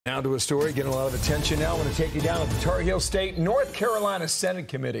Now to a story getting a lot of attention now. I want to take you down to the Tar Heel State, North Carolina Senate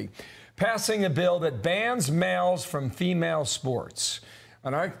Committee passing a bill that bans males from female sports.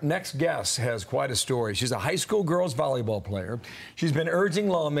 And our next guest has quite a story. She's a high school girls volleyball player. She's been urging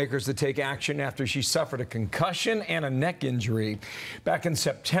lawmakers to take action after she suffered a concussion and a neck injury back in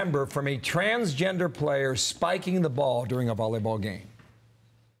September from a transgender player spiking the ball during a volleyball game.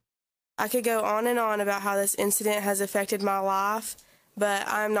 I could go on and on about how this incident has affected my life, but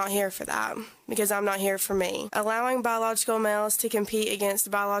I'm not here for that because I'm not here for me. Allowing biological males to compete against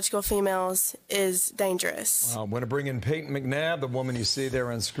biological females is dangerous. I want to bring in Payton McNabb, the woman you see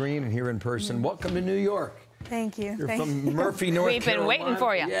there on screen and here in person. Welcome to New York. Thank you. You're from Murphy, North Carolina. We've been waiting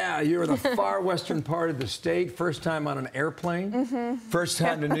for you. Yeah, you're in the far western part of the state. First time on an airplane. First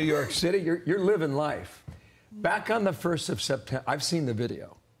time to New York City. You're living life. Back on the 1st of September, I've seen the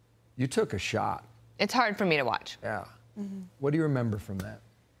video. You took a shot. It's hard for me to watch. Yeah. What do you remember from that?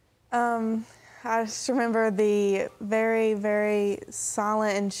 I just remember the very, very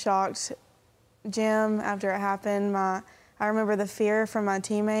silent and shocked gym after it happened. I remember the fear from my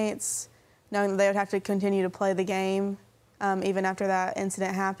teammates, knowing that they would have to continue to play the game even after that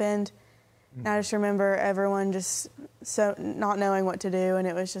incident happened. And I just remember everyone just not knowing what to do, and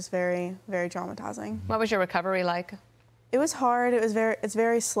it was just very, very traumatizing. What was your recovery like? It was hard. It's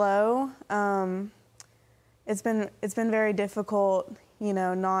very slow. It's been very difficult, you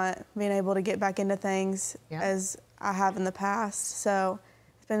know, not being able to get back into things as I have in the past. So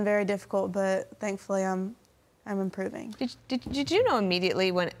it's been very difficult, but thankfully I'm improving. Did you know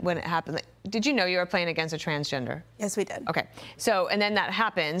immediately when it happened? Like, did you know you were playing against a transgender? Yes, we did. Okay. So, and then that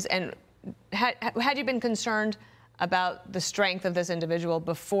happens, and had you been concerned about the strength of this individual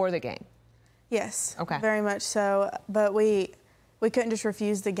before the game? Yes. Okay. Very much so. But we couldn't just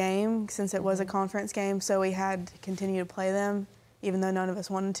refuse the game since it was a conference game, so we had to continue to play them, even though none of us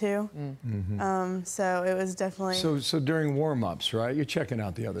wanted to. So it was definitely... So during warm-ups, right, you're checking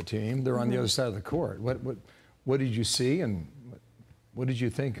out the other team. They're on the other side of the court. What did you see, and what did you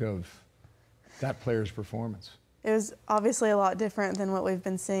think of that player's performance? It was obviously a lot different than what we've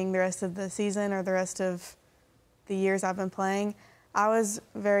been seeing the rest of the season or the rest of the years I've been playing. I was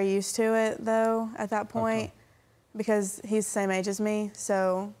very used to it, though, at that point. Because he's the same age as me,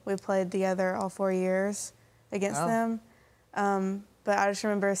 so we played together all 4 years against them. But I just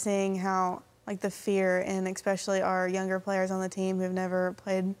remember seeing how, like, the fear, and especially our younger players on the team who've never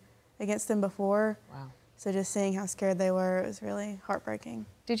played against them before. Wow. So just seeing how scared they were, it was really heartbreaking.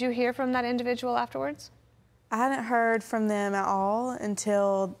 Did you hear from that individual afterwards? I hadn't heard from them at all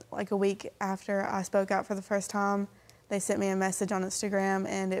until, like, a week after I spoke out for the first time. They sent me a message on Instagram,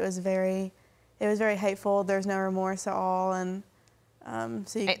 and it was very hateful. There's no remorse at all, and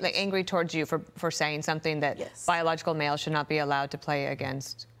so you like angry towards you for saying something that biological males should not be allowed to play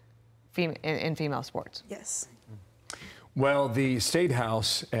against in female sports. Yes. Well, the State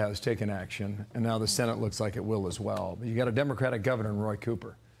House has taken action, and now the Senate looks like it will as well. But you got a Democratic governor, Roy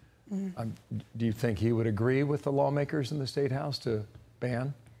Cooper. Do you think he would agree with the lawmakers in the State House to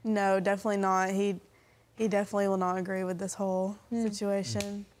ban? No, definitely not. He definitely will not agree with this whole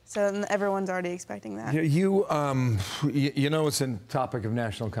situation. So everyone's already expecting that. You know, it's a topic of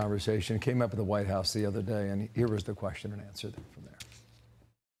national conversation. It came up at the White House the other day, and here was the question and answer from there.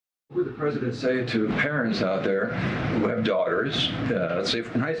 What would the president say to parents out there who have daughters, let's say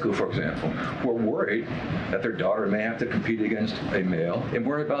from high school, for example, who are worried that their daughter may have to compete against a male and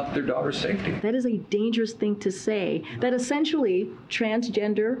worry about their daughter's safety? That is a dangerous thing to say, that essentially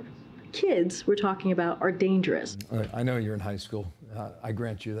transgender kids we're talking about are dangerous. I know you're in high school. I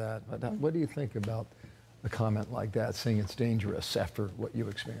grant you that. But what do you think about a comment like that, saying it's dangerous after what you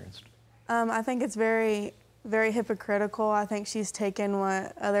experienced? I think it's very, very hypocritical. I think she's taken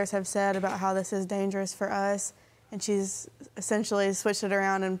what others have said about how this is dangerous for us, and she's essentially switched it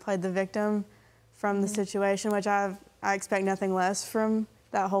around and played the victim from the situation, which I expect nothing less from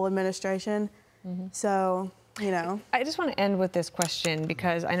that whole administration. So, you know. I just want to end with this question,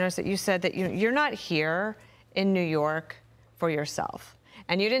 because I noticed that you said that you're not here in New York for yourself,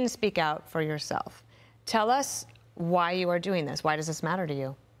 and you didn't speak out for yourself. Tell us why you are doing this. Why does this matter to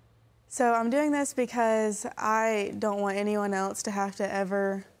you? So I'm doing this because I don't want anyone else to have to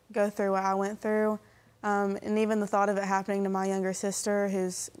ever go through what I went through. And even the thought of it happening to my younger sister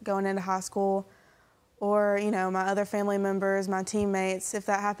who's going into high school, or, you know, my other family members, my teammates, if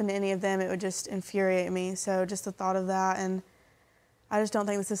that happened to any of them, it would just infuriate me. So just the thought of that, and I just don't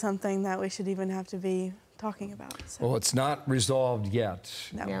think this is something that we should even have to be talking about. So. Well, it's not resolved yet,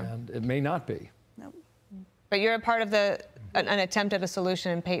 No. and it may not be. Nope. But you're a part of the an attempt at a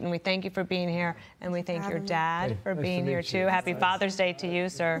solution. And Payton, we thank you for being here, and we thank your dad for being here too. Happy Father's Day to you,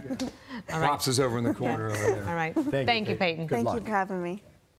 sir. All right. Pops is over in the corner over there. All right. Thank you, Payton. Thank you for having me.